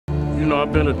You know,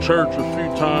 I've been to church a few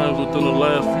times within the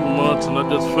last few months, and I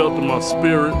just felt in my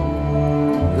spirit,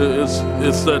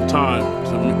 it's that time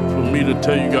for me to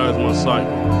tell you guys my cycle.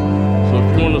 So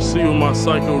if you want to see what my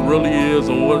cycle really is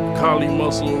and what Kali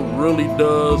muscle really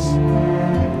does,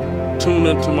 tune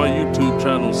into my YouTube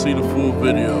channel and see the full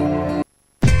video.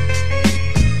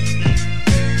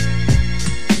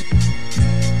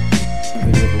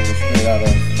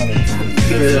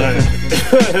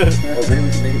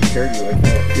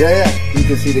 Yeah. You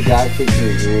can see the guy fixing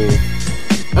his roof.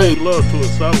 Hey, love to it,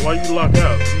 son. Why you lock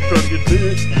out? You trying to get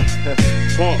big?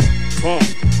 Pump. Pump.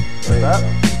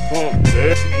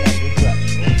 There.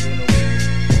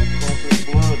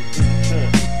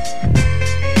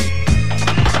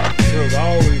 Because I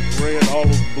always read all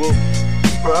those books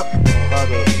on how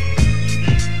to.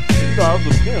 You know, I was a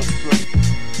pimp. So.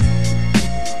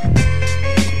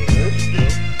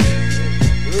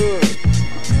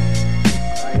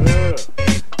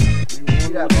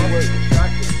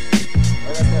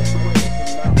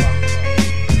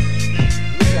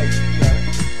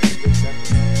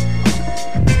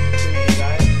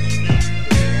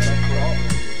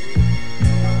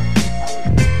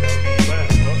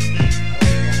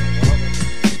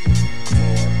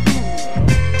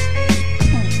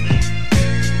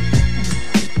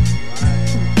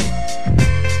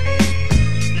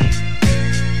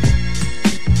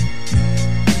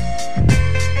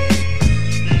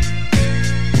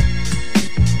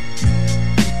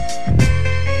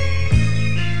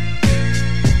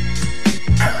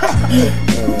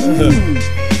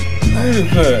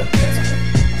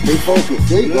 Stay focused.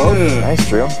 There you go. Nice,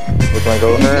 Drew. Looking like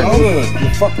over there. You're a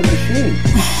fucking machine.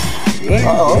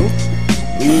 Uh-oh.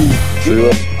 Drew.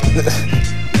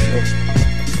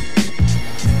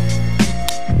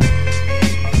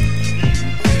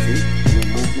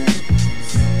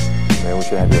 Maybe we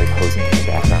should have you like hosing in the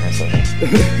background or something.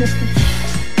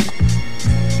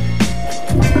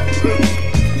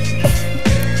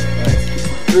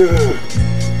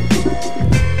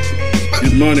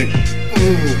 Get money.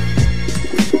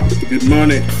 Get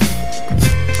money.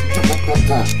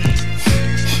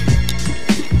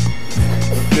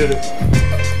 Let's get it.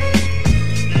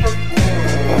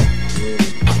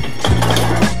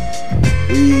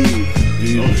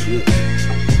 Easy. Oh, shit.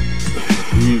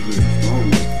 Easy.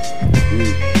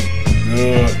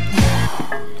 Good.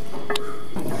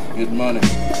 Get money.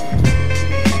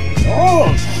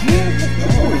 Oh, shit.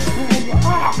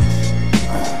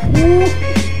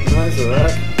 Nice,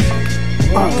 alright.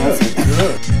 Oh, that's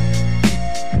good.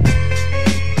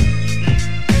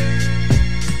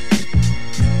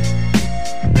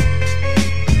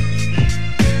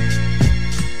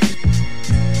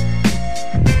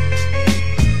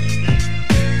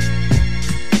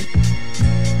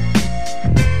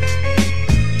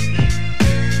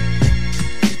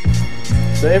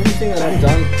 So everything that I've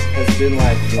done has been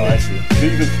like, oh, I see.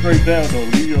 Leave it straight down though,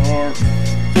 leave your arm.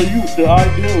 So the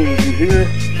ideal is you here,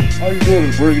 all you're doing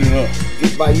is bringing it up.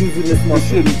 Just by using this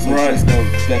muscle. You shouldn't, right. There's no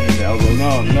bending the elbows.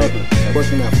 No, nothing.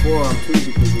 Working that forearm too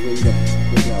because the way you got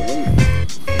that weight.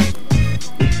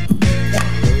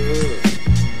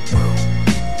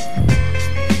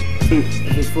 This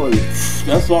is for you.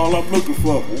 That's all I'm looking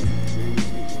for.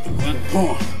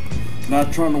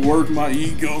 Not trying to work my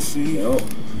ego, see? Yep.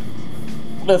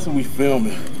 That's what we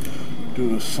filming.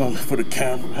 Do something for the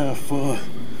camera, have fun.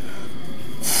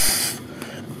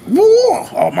 Woo!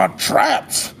 All my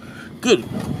traps. Good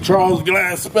Charles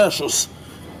Glass specials.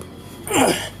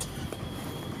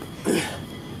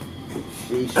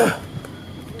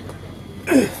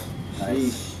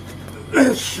 Nice.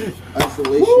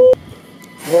 Isolation.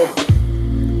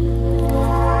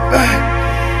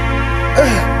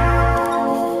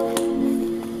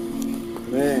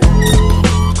 Man.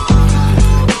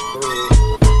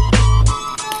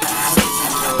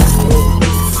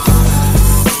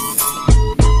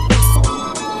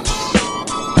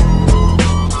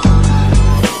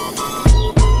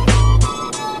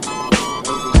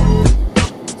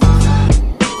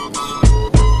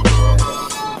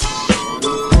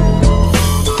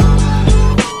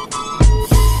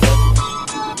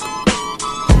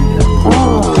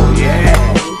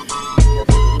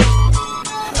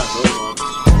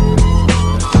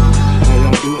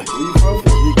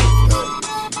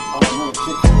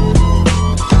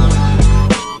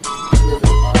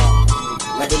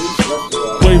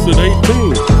 Place at 18.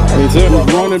 Me too. Was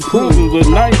running prisons at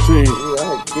 19.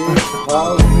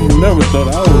 Never thought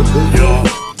I was young.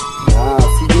 Nah,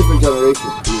 see, different generation.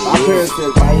 My parents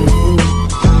said, by 18,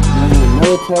 you're in the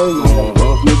military,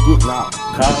 you're good now.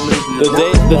 College.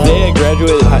 The day I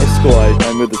graduated high school,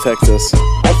 I moved to Texas.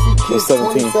 I see kids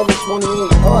 17. 27, 28.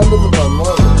 Oh, I live with my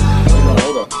mother.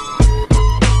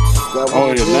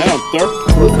 There?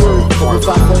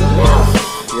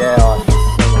 Yeah.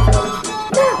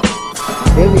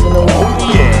 They don't even know what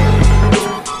Yeah.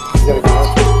 you gotta go.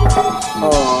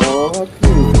 Oh,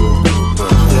 cute.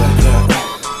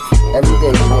 Every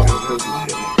day, you know.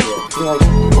 You're like,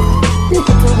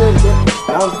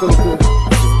 I'm so good.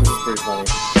 This is pretty funny.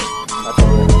 That's all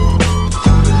right.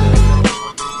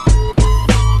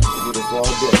 Do this all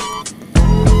day.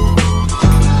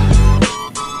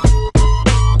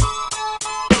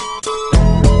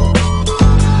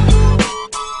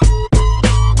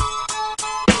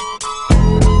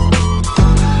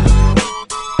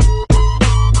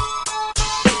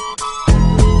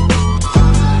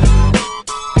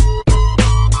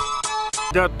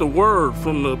 Got the word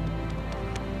from the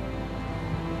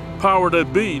power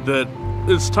that be that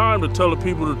it's time to tell the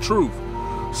people the truth.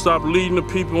 Stop leading the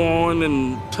people on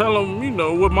and tell them, you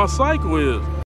know, what my cycle is.